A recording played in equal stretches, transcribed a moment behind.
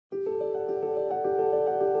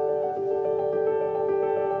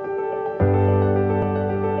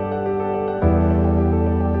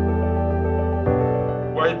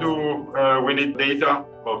we need data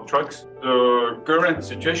of trucks. The current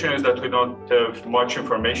situation is that we don't have much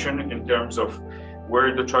information in terms of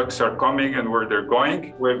where the trucks are coming and where they're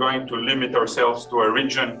going. We're going to limit ourselves to a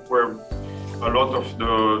region where a lot of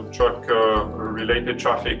the truck-related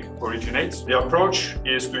traffic originates. The approach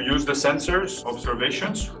is to use the sensors,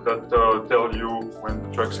 observations that tell you when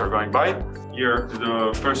the trucks are going by. Here,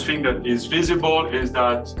 the first thing that is visible is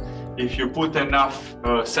that if you put enough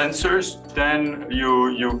sensors, then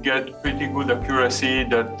you get pretty good accuracy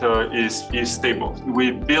that is stable.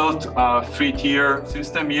 We built a 3-tier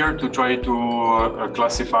system here to try to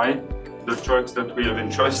classify the trucks that we have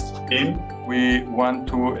interest in. We want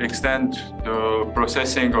to extend the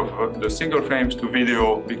processing of the single frames to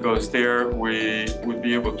video, because there we would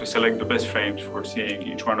be able to select the best frames for seeing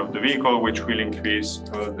each one of the vehicle, which will increase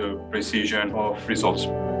the precision of results.